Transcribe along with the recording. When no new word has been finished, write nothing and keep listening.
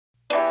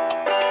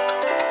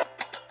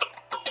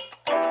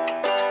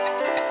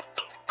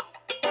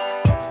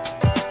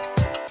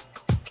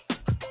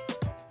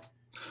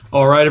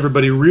All right,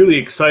 everybody, really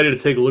excited to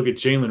take a look at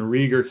Jalen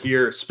Reagor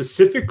here,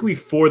 specifically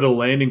for the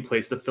landing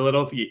place, the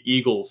Philadelphia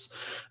Eagles.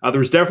 There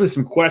was definitely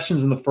some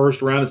questions in the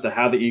first round as to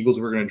how the Eagles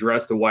were going to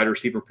address the wide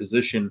receiver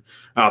position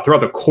throughout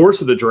the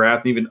course of the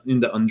draft, and even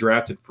into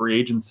undrafted free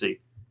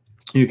agency.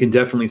 You can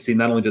definitely see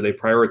not only do they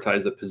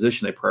prioritize the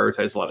position, they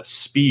prioritize a lot of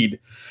speed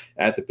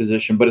at the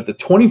position, but at the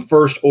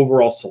 21st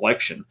overall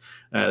selection,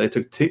 they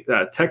took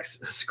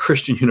Texas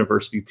Christian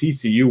University,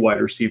 TCU wide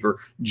receiver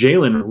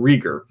Jalen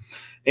Reagor.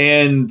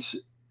 And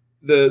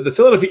the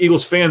Philadelphia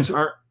Eagles fans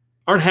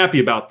aren't happy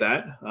about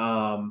that.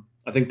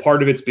 I think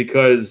part of it's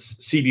because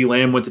Ceedee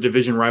Lamb went to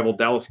division rival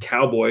Dallas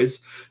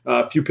Cowboys.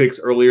 A few picks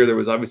earlier, there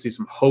was obviously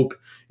some hope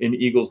in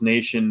Eagles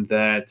Nation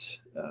that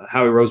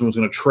Howie Roseman was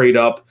going to trade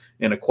up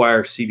and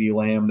acquire Ceedee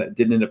Lamb. That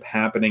didn't end up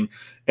happening.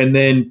 And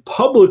then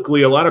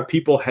publicly, a lot of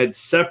people had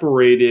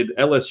separated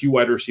LSU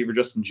wide receiver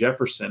Justin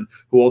Jefferson,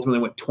 who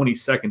ultimately went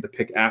 22nd to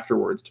pick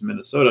afterwards to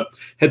Minnesota,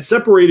 had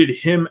separated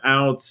him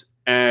out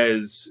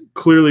as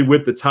clearly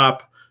with the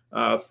top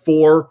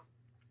four,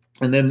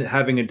 and then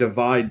having a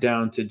divide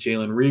down to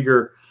Jalen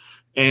Reagor.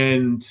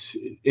 And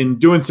in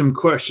doing some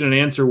question and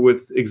answer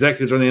with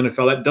executives on the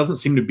NFL, that doesn't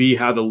seem to be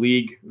how the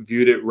league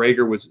viewed it.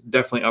 Reagor was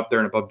definitely up there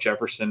and above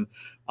Jefferson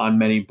on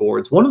many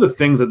boards. One of the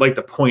things I'd like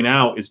to point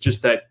out is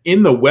just that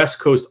in the West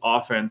Coast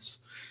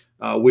offense,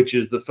 which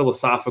is the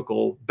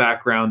philosophical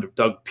background of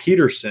Doug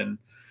Pederson,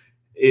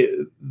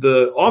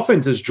 the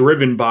offense is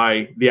driven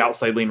by the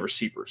outside lane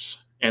receivers.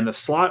 And the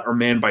slot are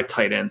manned by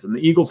tight ends. And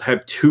the Eagles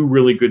have two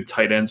really good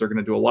tight ends. They're going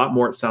to do a lot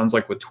more, it sounds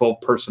like, with 12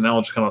 personnel,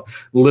 just kind of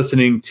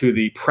listening to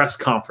the press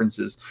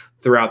conferences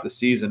throughout the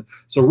season.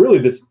 So really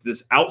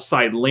this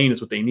outside lane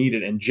is what they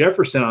needed. And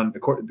Jefferson,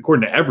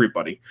 according to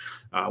everybody,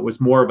 was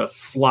more of a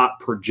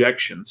slot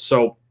projection.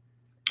 So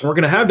we're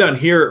going to have down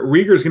here,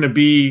 Reagor is going to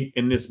be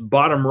in this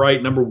bottom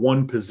right number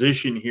one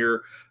position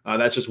here.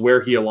 That's just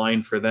where he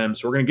aligned for them.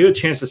 So we're going to get a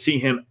chance to see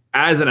him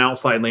as an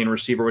outside lane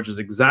receiver, which is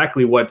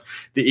exactly what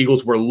the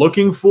Eagles were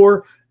looking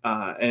for,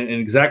 and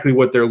exactly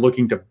what they're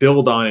looking to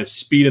build on is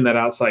speed in that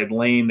outside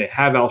lane. They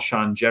have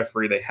Alshon,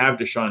 Jeffery, they have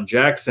Desean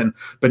Jackson,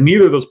 but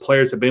neither of those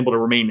players have been able to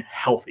remain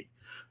healthy.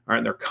 All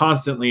right, they're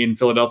constantly in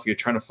Philadelphia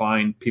trying to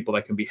find people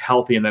that can be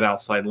healthy in that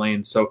outside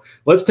lane. So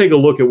let's take a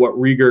look at what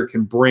Reagor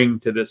can bring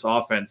to this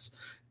offense.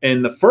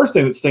 And the first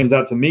thing that stands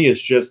out to me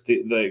is just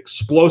the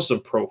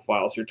explosive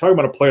profile. So you're talking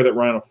about a player that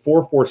ran a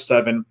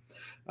 4.47.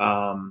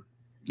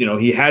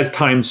 He has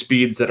time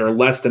speeds that are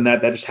less than that.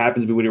 That just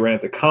happens to be what he ran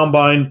at the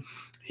combine.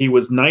 He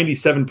was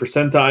 97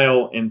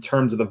 percentile in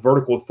terms of the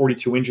vertical with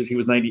 42 inches. He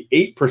was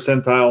 98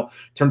 percentile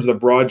in terms of the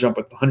broad jump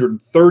with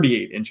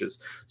 138 inches.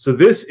 So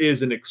this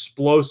is an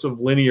explosive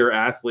linear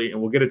athlete,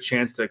 and we'll get a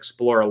chance to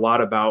explore a lot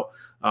about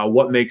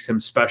what makes him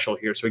special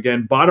here. So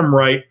again, bottom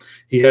right,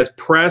 he has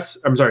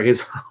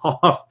his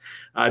off,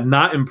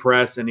 not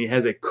impress, and he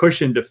has a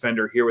cushion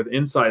defender here with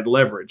inside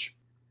leverage.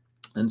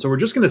 And so we're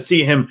just going to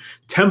see him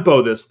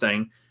tempo this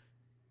thing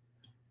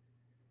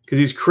because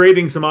he's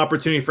creating some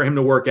opportunity for him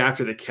to work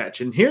after the catch.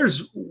 And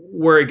here's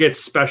where it gets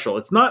special.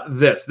 It's not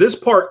this. This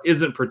part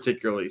isn't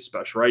particularly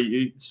special, right?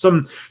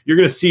 You're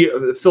going to see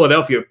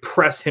Philadelphia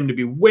press him to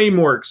be way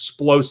more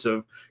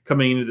explosive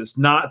coming into this,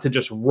 not to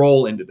just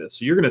roll into this.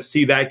 So you're going to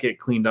see that get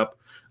cleaned up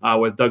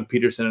with Doug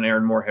Pederson and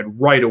Aaron Moorhead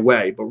right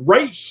away. But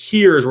right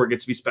here is where it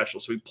gets to be special.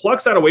 So he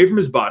plucks that away from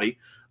his body,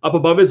 up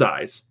above his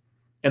eyes,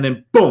 and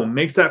then boom,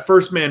 makes that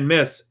first man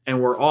miss,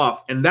 and we're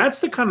off. And that's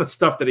the kind of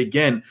stuff that,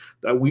 again,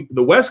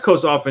 the West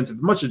Coast offense,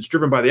 as much as it's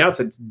driven by the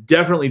outside, it's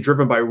definitely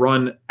driven by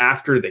run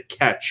after the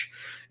catch.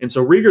 And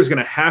so Reagor is going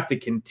to have to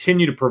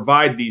continue to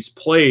provide these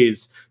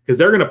plays because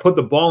they're going to put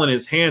the ball in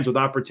his hands with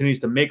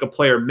opportunities to make a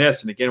player miss.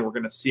 And again, we're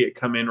going to see it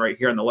come in right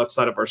here on the left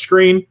side of our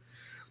screen.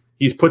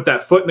 He's put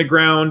that foot in the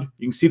ground.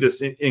 You can see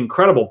this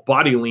incredible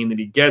body lean that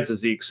he gets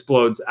as he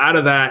explodes out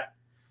of that,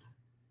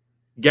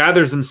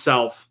 gathers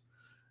himself,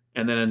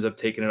 and then ends up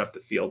taking it up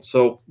the field.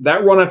 So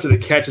that run after the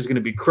catch is going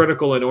to be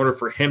critical in order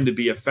for him to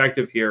be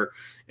effective here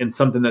and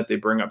something that they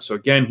bring up. So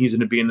again, he's going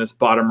to be in this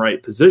bottom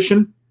right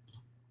position.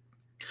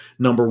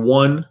 Number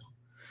one,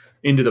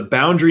 into the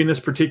boundary in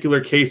this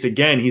particular case.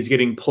 Again, he's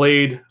getting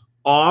played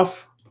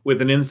off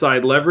with an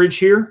inside leverage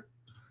here.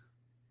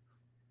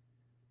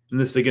 And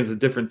this is against a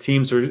different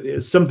team. So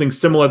it's something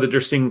similar that you're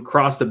seeing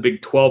across the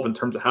Big 12 in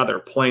terms of how they're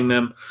playing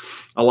them.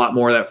 A lot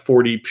more of that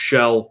 4-deep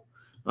shell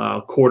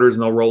quarters,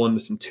 and they'll roll into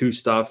some 2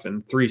 stuff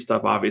and 3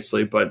 stuff,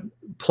 obviously, but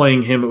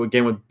playing him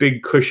again with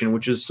big cushion,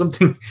 which is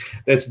something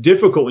that's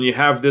difficult when you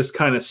have this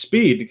kind of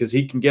speed because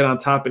he can get on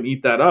top and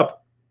eat that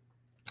up.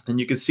 And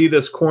you can see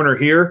this corner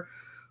here.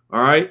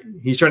 All right.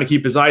 He's trying to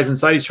keep his eyes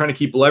inside. He's trying to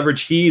keep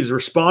leverage. He's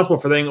responsible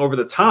for thing over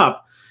the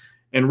top.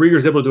 And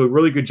Reagor's able to do a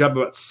really good job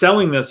about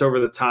selling this over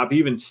the top. He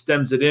even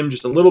stems it in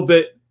just a little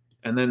bit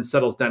and then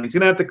settles down. He's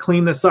going to have to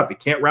clean this up. He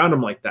can't round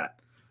him like that.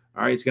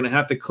 All right, he's going to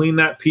have to clean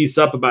that piece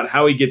up about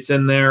how he gets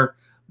in there,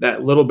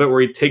 that little bit where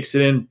he takes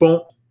it in.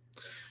 Boom.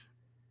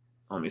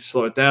 Let me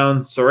slow it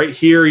down. So right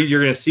here,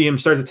 you're going to see him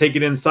start to take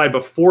it inside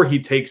before he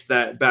takes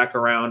that back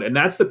around. And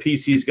that's the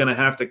piece he's going to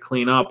have to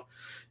clean up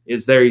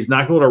is there. He's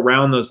not going to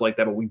round those like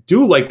that, but we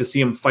do like to see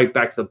him fight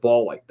back to the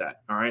ball like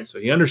that. All right, so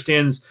he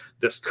understands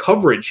this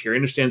coverage here. He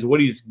understands what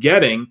he's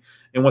getting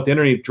and what the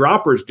underneath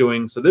dropper is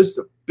doing. So this is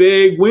a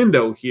big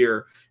window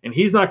here, and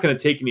he's not going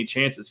to take any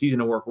chances. He's going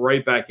to work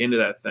right back into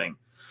that thing.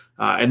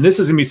 And this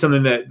is going to be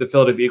something that the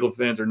Philadelphia Eagles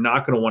fans are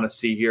not going to want to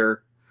see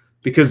here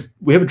because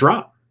we have a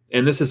drop.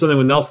 And this is something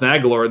with Nelson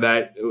Aguilar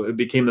that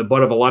became the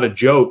butt of a lot of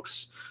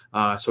jokes.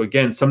 So,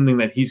 again, something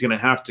that he's going to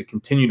have to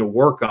continue to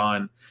work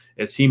on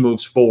as he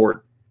moves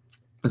forward.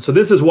 And so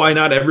this is why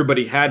not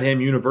everybody had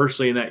him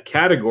universally in that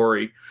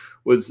category.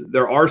 Was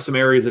there are some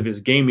areas of his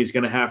game he's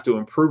going to have to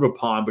improve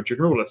upon, but you're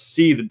going to be able to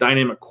see the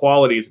dynamic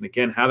qualities and,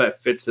 again, how that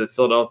fits to the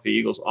Philadelphia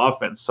Eagles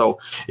offense. So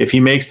if he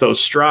makes those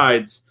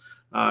strides,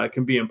 it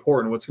can be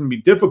important. What's going to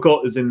be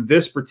difficult is in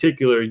this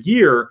particular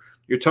year,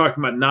 you're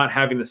talking about not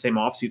having the same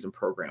offseason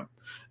program.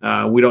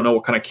 We don't know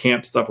what kind of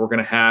camp stuff we're going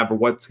to have or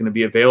what's going to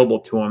be available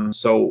to him.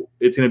 So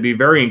it's going to be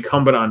very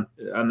incumbent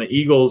on the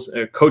Eagles,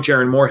 Coach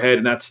Aaron Moorhead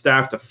and that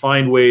staff to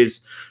find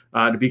ways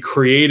to be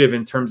creative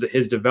in terms of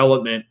his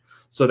development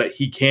so that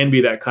he can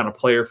be that kind of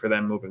player for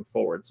them moving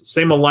forward. So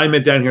same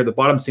alignment down here at the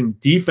bottom, same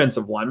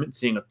defensive alignment,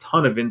 seeing a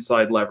ton of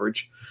inside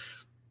leverage.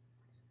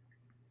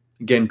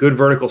 Again, good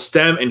vertical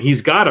stem, and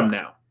he's got him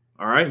now.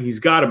 All right, he's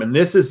got him. And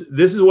this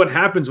is what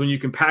happens when you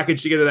can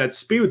package together that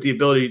speed with the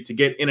ability to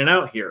get in and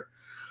out here.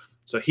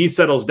 So he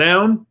settles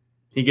down.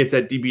 He gets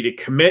that DB to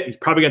commit. He's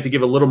probably got to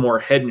give a little more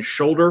head and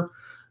shoulder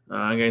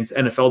against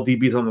NFL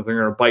DBs on the thing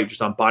or bite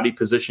just on body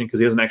position because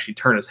he doesn't actually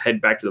turn his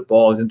head back to the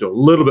ball. He's into a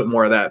little bit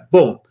more of that.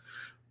 Boom.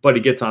 But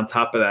he gets on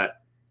top of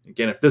that.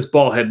 Again, if this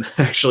ball had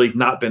actually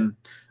not been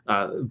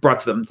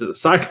brought to the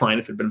sideline,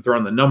 if it had been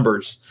thrown the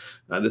numbers,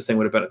 this thing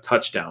would have been a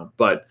touchdown.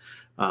 But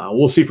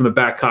we'll see from the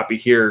back copy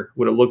here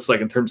what it looks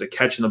like in terms of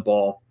catching the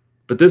ball.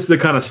 But this is the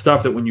kind of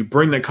stuff that when you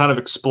bring that kind of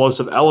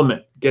explosive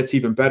element, gets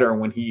even better.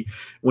 And when he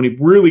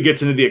really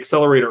gets into the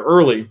accelerator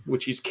early,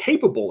 which he's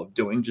capable of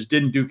doing, just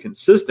didn't do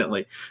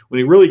consistently. When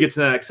he really gets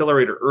in that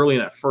accelerator early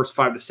in that first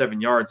 5 to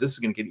 7 yards, this is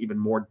going to get even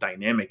more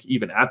dynamic,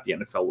 even at the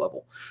NFL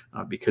level,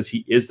 because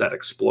he is that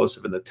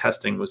explosive. And the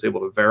testing was able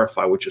to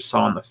verify what you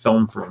saw in the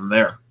film from him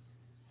there.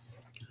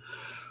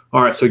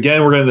 All right, so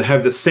again, we're going to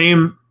have the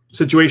same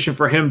situation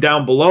for him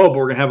down below, but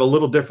we're going to have a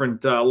little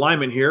different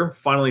alignment here.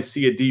 Finally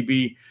see a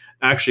DB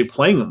actually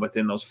playing him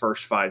within those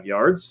first 5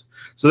 yards.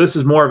 So this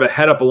is more of a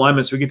head-up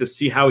alignment, so we get to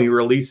see how he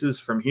releases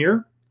from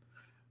here.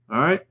 All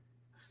right.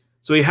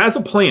 So he has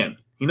a plan.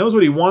 He knows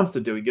what he wants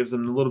to do. He gives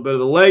him a little bit of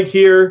the leg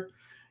here,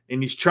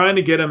 and he's trying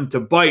to get him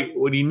to bite.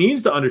 What he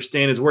needs to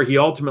understand is where he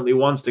ultimately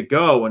wants to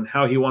go and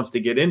how he wants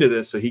to get into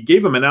this. So he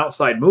gave him an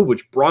outside move,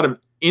 which brought him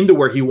into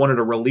where he wanted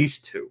to release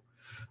to.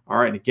 All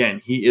right, and again,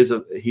 he is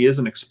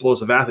an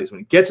explosive athlete. So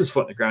when he gets his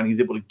foot in the ground, he's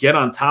able to get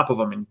on top of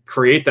him and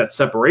create that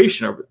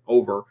separation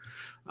over.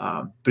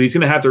 But he's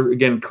going to have to,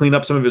 again, clean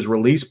up some of his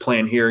release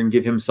plan here and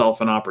give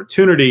himself an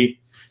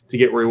opportunity to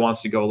get where he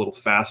wants to go a little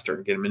faster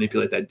and get him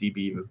manipulate that DB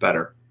even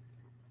better.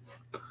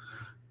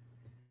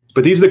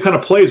 But these are the kind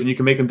of plays when you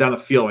can make them down the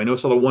field. I know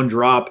saw the one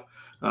drop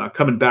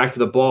coming back to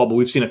the ball, but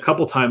we've seen a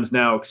couple times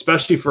now,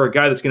 especially for a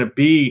guy that's going to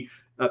be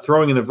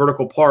throwing in the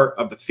vertical part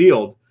of the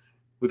field.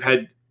 We've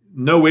had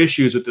no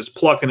issues with this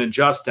pluck and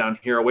adjust down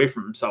here away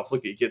from himself.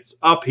 Look, he gets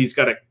up. He's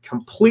got to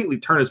completely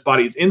turn his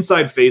body. He's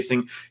inside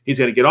facing. He's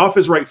got to get off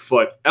his right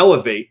foot,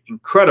 elevate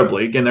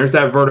incredibly. Again, there's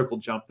that vertical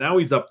jump. Now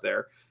he's up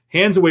there,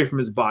 hands away from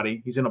his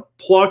body. He's going to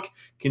pluck,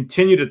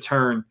 continue to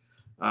turn.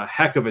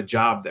 Heck of a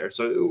job there.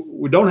 So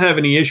we don't have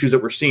any issues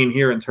that we're seeing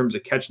here in terms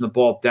of catching the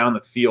ball down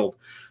the field,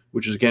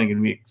 which is, again, going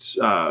to be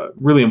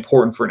really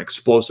important for an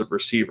explosive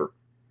receiver.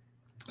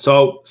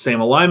 So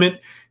same alignment.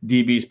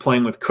 DB's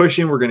playing with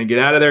cushion. We're going to get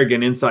out of there,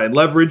 again, inside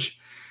leverage.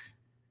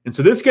 And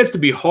so this gets to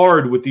be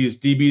hard with these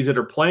DBs that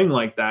are playing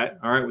like that.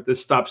 All right, with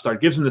this stop-start.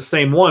 Gives them the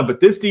same one, but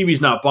this DB's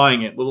not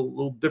buying it.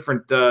 Little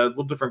different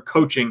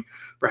coaching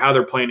for how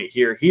they're playing it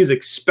here. He's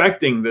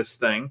expecting this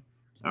thing.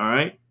 All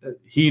right.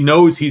 He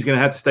knows he's going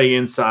to have to stay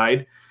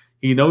inside.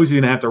 He knows he's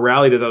going to have to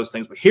rally to those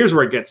things. But here's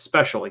where it gets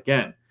special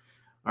again.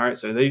 All right,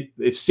 so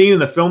they've seen in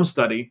the film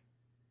study,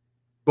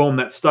 boom,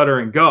 that stutter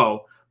and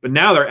go. But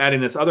now they're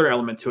adding this other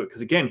element to it because,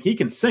 again, he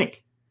can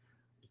sink.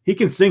 He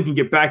can sink and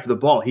get back to the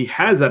ball. He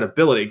has that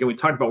ability. Again, we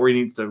talked about where he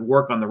needs to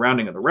work on the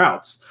rounding of the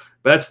routes,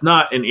 but that's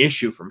not an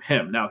issue from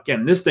him. Now,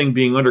 again, this thing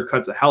being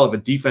undercut's a hell of a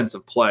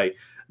defensive play,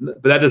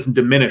 but that doesn't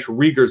diminish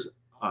Reagor's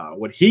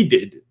what he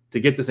did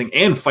to get this thing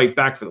and fight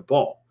back for the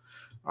ball.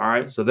 All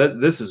right, so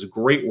this is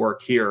great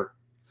work here.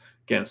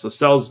 Again, so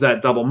sells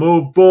that double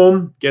move,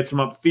 boom, gets him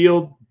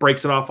upfield,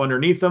 breaks it off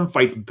underneath him,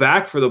 fights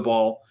back for the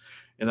ball,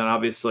 and then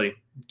obviously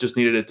just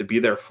needed it to be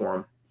there for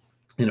him.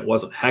 And it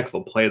wasn't a heck of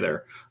a play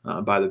there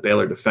by the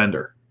Baylor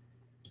defender.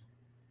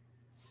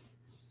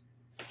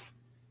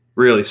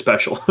 Really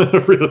special.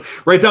 Really,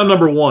 write down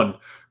number one.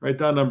 Write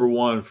down number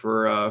one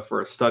for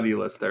a study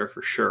list there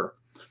for sure.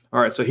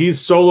 All right, so he's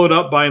soloed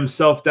up by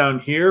himself down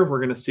here. We're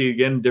going to see,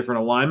 again,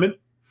 different alignment.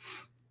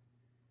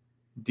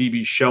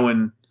 DB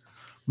showing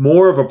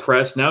more of a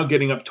press, now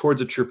getting up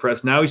towards a true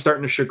press. Now he's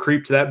starting to show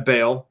creep to that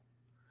bail.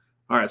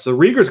 All right, so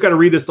Reagor's got to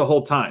read this the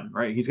whole time,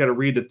 right? He's got to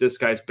read that this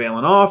guy's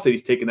bailing off, that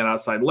he's taking that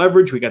outside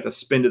leverage. We got the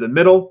spin to the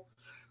middle.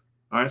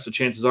 All right, so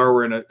chances are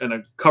we're in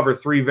a cover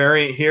 3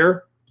 variant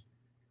here.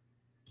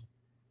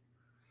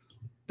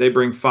 They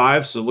bring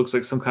 5, so it looks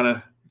like some kind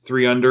of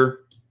 3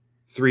 under,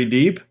 3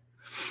 deep.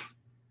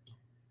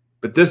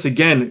 But this,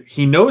 again,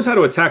 he knows how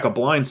to attack a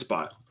blind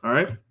spot, all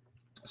right?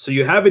 So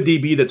you have a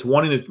DB that's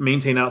wanting to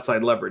maintain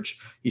outside leverage.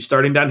 He's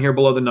starting down here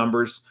below the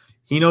numbers.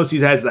 He knows he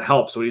has the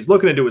help, so what he's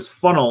looking to do is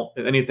funnel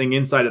anything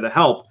inside of the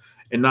help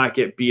and not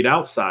get beat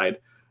outside.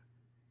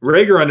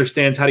 Reagor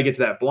understands how to get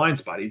to that blind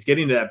spot. He's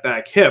getting to that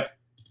back hip,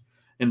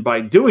 and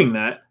by doing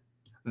that,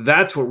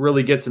 that's what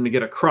really gets him to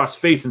get across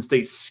face and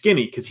stay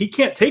skinny, because he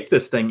can't take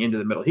this thing into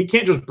the middle. He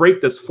can't just break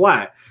this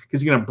flat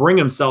because he's going to bring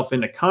himself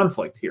into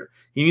conflict here.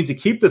 He needs to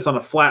keep this on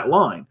a flat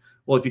line.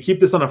 Well, if you keep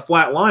this on a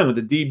flat line with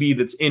the DB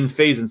that's in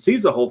phase and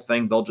sees the whole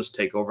thing, they'll just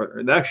take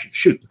over. Actually,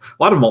 shoot,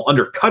 a lot of them will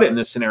undercut it in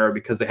this scenario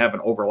because they have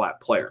an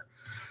overlap player.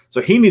 So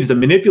he needs to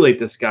manipulate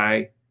this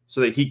guy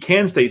so that he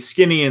can stay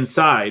skinny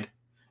inside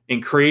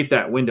and create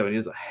that window. And he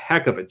does a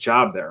heck of a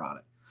job there on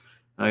it.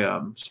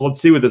 So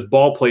let's see what this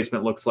ball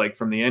placement looks like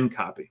from the end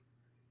copy.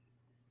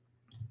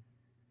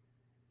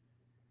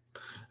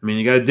 I mean,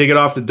 you got to dig it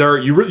off the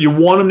dirt. You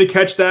want him to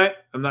catch that.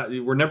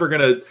 We're never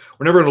gonna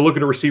look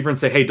at a receiver and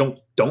say, hey, don't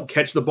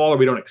catch the ball, or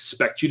we don't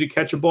expect you to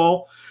catch a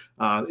ball.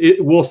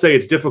 We'll say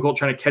it's difficult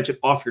trying to catch it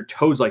off your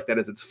toes like that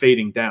as it's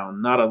fading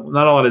down. Not a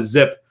lot of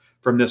zip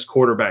from this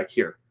quarterback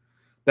here.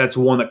 That's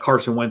one that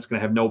Carson Wentz is going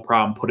to have no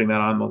problem putting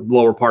that on the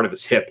lower part of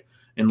his hip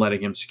and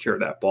letting him secure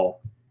that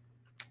ball.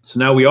 So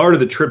now we are to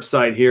the trip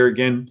side here.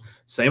 Again,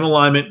 same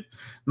alignment.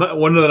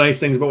 One of the nice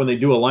things about when they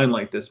do a line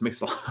like this,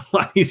 makes it a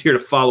lot easier to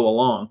follow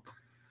along.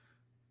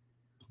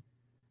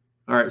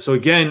 All right, so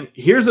again,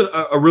 here's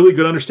a really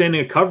good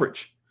understanding of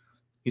coverage.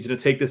 He's going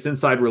to take this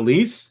inside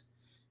release.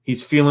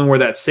 He's feeling where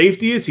that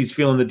safety is. He's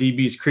feeling the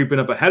DB's creeping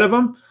up ahead of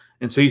him,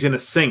 and so he's going to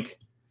sink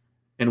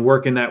and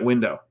work in that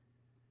window.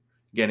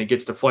 Again, it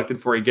gets deflected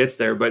before he gets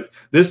there, but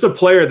this is a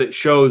player that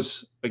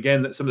shows,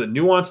 again, that some of the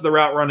nuance of the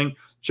route running,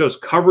 shows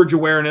coverage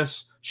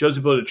awareness, shows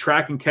the ability to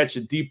track and catch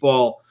a deep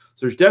ball.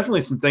 So there's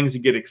definitely some things to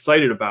get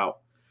excited about.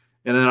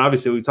 And then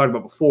obviously we talked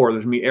about before,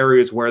 there's going to be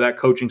areas where that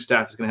coaching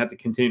staff is going to have to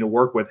continue to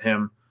work with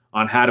him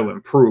on how to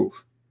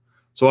improve.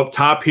 So up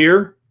top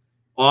here,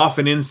 off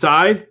and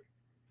inside,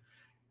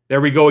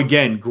 there we go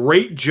again.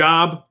 Great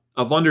job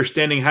of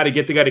understanding how to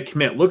get the guy to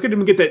commit. Look at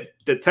him get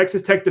the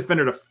Texas Tech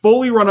defender to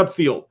fully run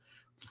upfield,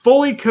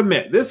 fully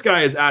commit. This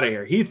guy is out of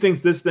here. He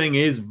thinks this thing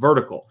is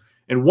vertical.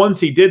 And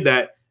once he did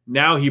that,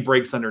 now he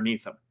breaks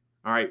underneath him.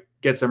 All right,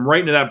 gets him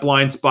right into that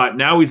blind spot.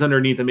 Now he's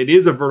underneath him. It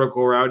is a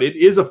vertical route. It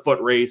is a foot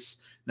race.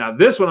 Now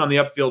this one on the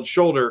upfield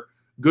shoulder,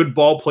 good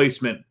ball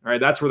placement. All right,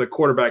 that's where the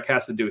quarterback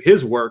has to do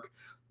his work.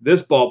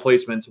 This ball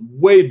placement's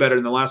way better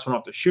than the last one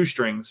off the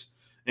shoestrings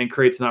and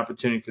creates an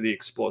opportunity for the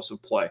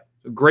explosive play.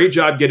 So great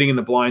job getting in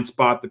the blind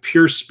spot. The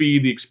pure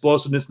speed, the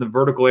explosiveness in the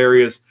vertical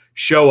areas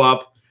show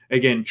up.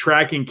 Again,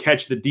 track and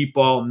catch the deep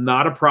ball,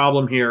 not a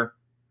problem here.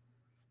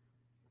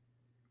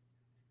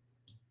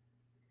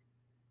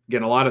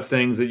 Again, a lot of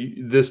things that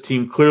this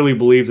team clearly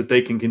believes that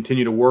they can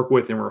continue to work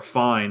with and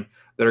refine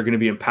that are going to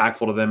be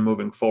impactful to them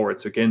moving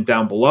forward. So again,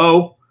 down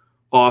below,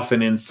 off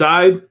and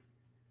inside.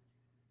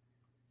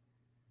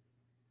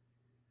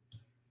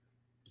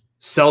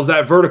 Sells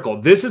that vertical.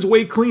 This is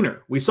way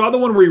cleaner. We saw the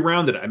one where he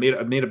rounded it. I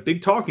made a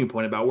big talking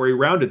point about where he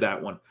rounded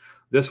that one.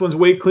 This one's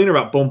way cleaner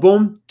about boom,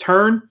 boom,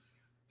 turn,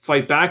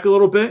 fight back a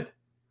little bit.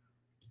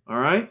 All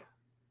right.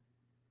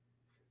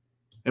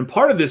 And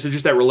part of this is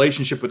just that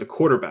relationship with the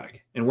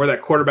quarterback and where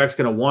that quarterback's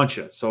going to want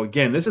you. So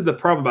again, this is the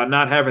problem about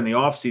not having the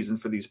offseason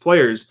for these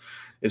players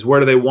is where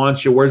do they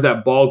want you? Where's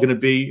that ball going to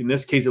be? In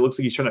this case, it looks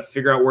like he's trying to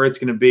figure out where it's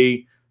going to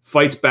be.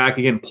 Fights back.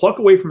 Again, pluck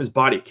away from his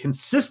body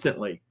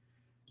consistently.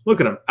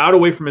 Look at him, out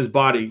away from his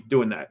body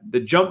doing that.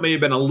 The jump may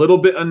have been a little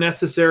bit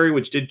unnecessary,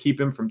 which did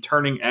keep him from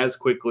turning as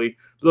quickly.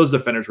 But those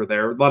defenders were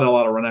there. Not a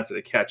lot of run after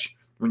the catch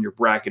when you're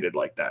bracketed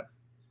like that.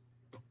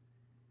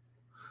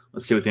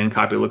 Let's see what the end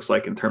copy looks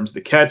like in terms of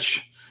the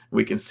catch.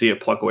 We can see it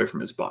pluck away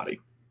from his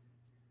body.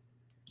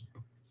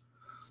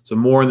 So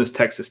more in this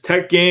Texas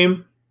Tech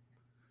game.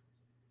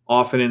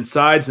 Off and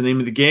inside is the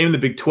name of the game, the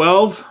Big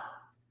 12.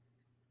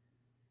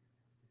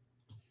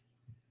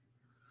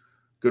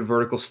 Good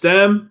vertical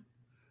stem.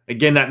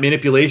 Again, that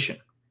manipulation.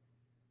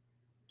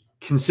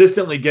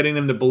 Consistently getting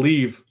them to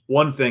believe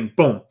one thing,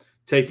 boom,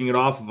 taking it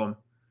off of them.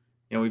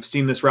 You know, we've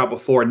seen this route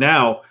before.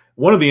 Now,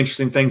 one of the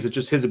interesting things is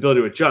just his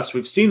ability to adjust.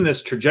 We've seen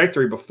this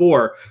trajectory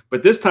before,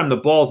 but this time the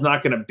ball's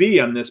not going to be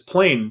on this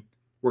plane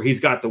where he's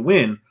got the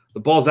win.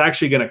 The ball's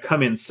actually going to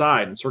come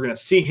inside. And so we're going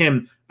to see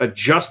him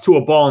adjust to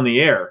a ball in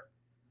the air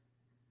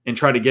and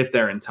try to get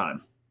there in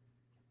time.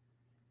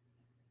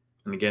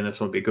 And again, this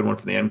will be a good one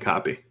for the end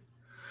copy.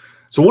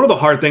 So one of the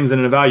hard things in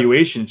an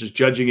evaluation is just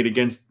judging it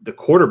against the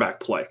quarterback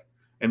play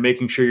and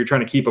making sure you're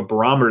trying to keep a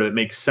barometer that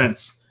makes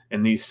sense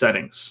in these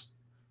settings.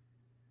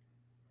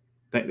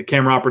 The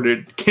camera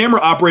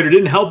operator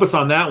didn't help us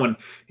on that one.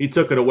 He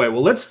took it away.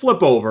 Well, let's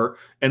flip over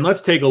and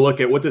let's take a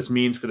look at what this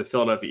means for the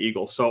Philadelphia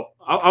Eagles. So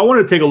I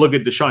want to take a look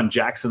at Desean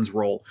Jackson's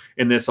role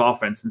in this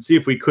offense and see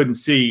if we couldn't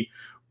see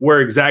where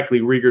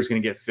exactly Reagor's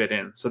going to get fit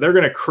in. So they're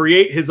going to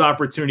create his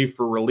opportunity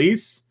for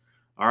release.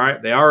 All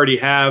right. They already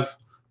have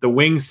the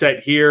wing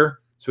set here.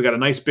 So we got a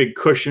nice big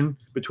cushion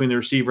between the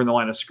receiver and the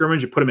line of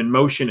scrimmage. You put him in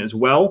motion as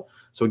well.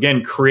 So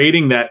again,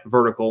 creating that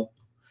vertical.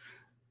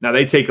 Now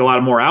they take a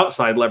lot more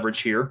outside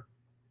leverage here.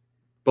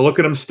 But look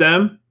at him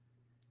stem.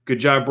 Good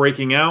job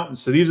breaking out. And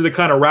so these are the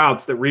kind of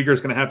routes that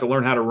Reagor's going to have to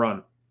learn how to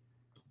run.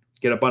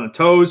 Get up on the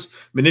toes,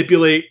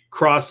 manipulate,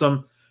 cross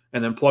them,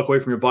 and then pluck away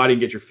from your body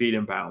and get your feet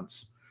in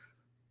bounds.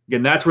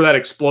 Again, that's where that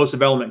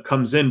explosive element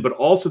comes in, but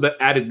also the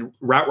added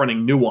route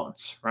running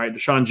nuance, right?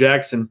 Desean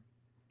Jackson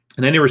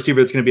and any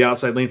receiver that's going to be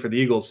outside lane for the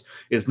Eagles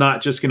is not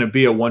just going to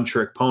be a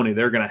one-trick pony.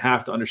 They're going to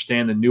have to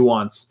understand the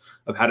nuance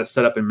of how to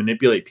set up and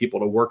manipulate people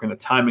to work in the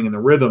timing and the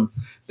rhythm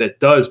that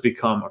does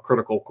become a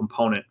critical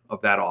component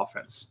of that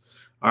offense.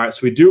 All right,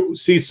 so we do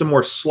see some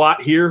more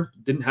slot here.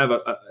 Didn't have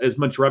as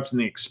much reps in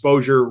the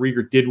exposure.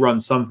 Reagor did run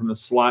some from the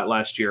slot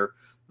last year,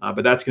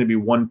 but that's going to be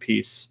one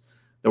piece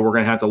that we're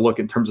going to have to look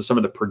in terms of some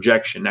of the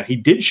projection. Now, he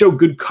did show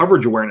good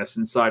coverage awareness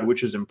inside,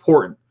 which is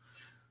important.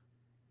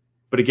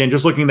 But again,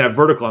 just looking at that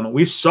vertical element,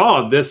 we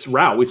saw this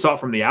route. We saw it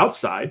from the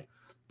outside,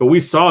 but we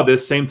saw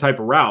this same type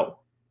of route.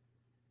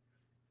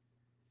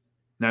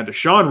 Now,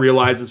 Desean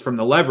realizes from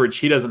the leverage,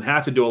 he doesn't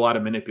have to do a lot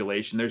of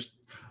manipulation.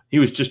 He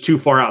was just too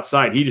far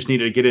outside. He just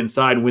needed to get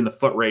inside and win the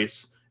foot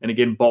race. And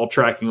again, ball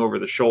tracking over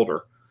the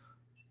shoulder.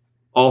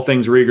 All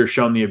things Reagor's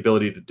shown the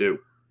ability to do.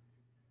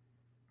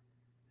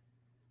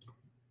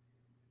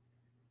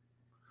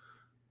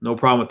 No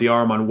problem with the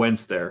arm on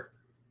Wentz there.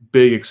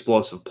 Big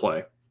explosive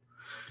play.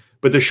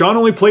 But Desean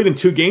only played in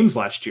 2 games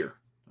last year.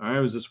 All right,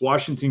 it was this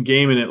Washington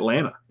game in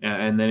Atlanta,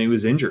 and then he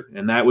was injured.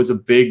 And that was a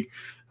big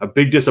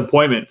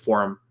disappointment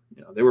for him.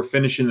 You know, they were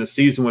finishing the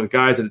season with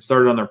guys that had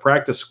started on their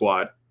practice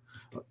squad.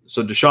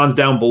 So Desean's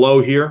down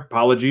below here.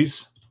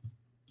 Apologies.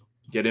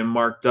 Get him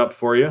marked up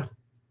for you.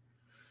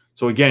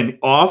 So again,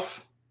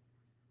 off.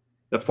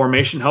 The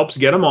formation helps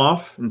get him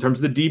off in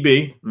terms of the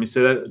DB. Let me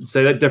say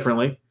that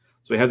differently.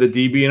 So we have the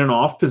DB in an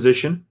off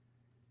position.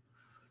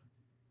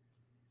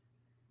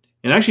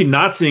 And actually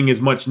not seeing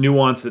as much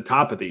nuance at the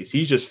top of these.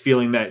 He's just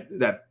feeling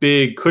that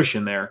big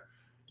cushion there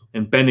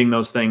and bending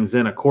those things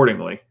in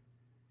accordingly,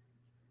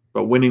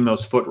 but winning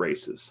those foot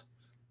races.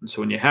 And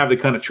so when you have the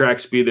kind of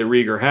track speed that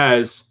Reagor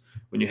has,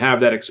 when you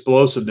have that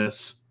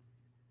explosiveness,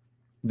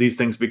 these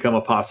things become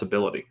a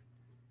possibility.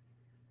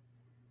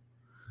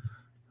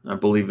 I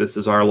believe this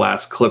is our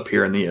last clip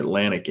here in the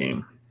Atlanta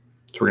game.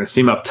 So we're going to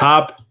see him up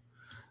top.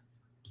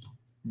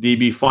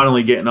 DB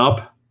finally getting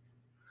up.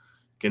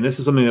 Again, this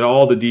is something that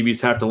all the DBs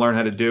have to learn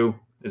how to do,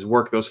 is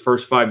work those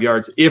first 5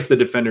 yards if the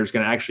defender is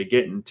going to actually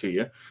get into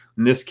you.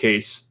 In this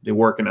case, they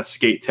work in a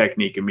skate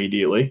technique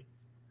immediately.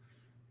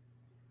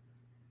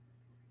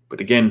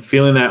 But again,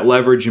 feeling that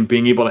leverage and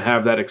being able to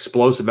have that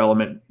explosive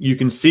element, you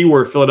can see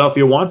where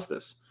Philadelphia wants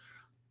this.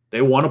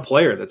 They want a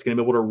player that's going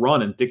to be able to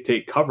run and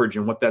dictate coverage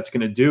and what that's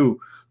going to do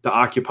to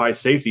occupy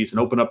safeties and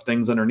open up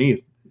things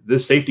underneath.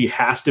 This safety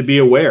has to be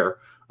aware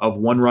of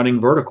one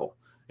running vertical.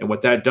 And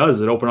what that does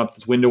is it opens up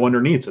this window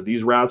underneath. So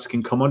these routes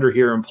can come under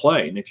here and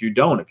play. And if you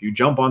don't, if you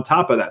jump on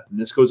top of that, and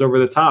this goes over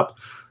the top,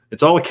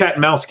 it's all a cat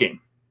and mouse game.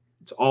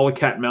 It's all a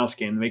cat and mouse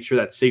game to make sure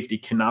that safety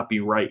cannot be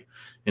right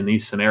in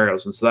these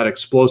scenarios. And so that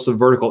explosive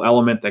vertical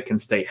element that can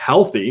stay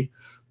healthy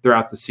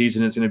throughout the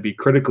season is going to be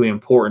critically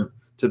important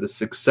to the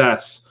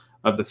success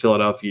of the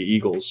Philadelphia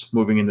Eagles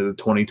moving into the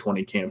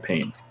 2020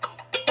 campaign.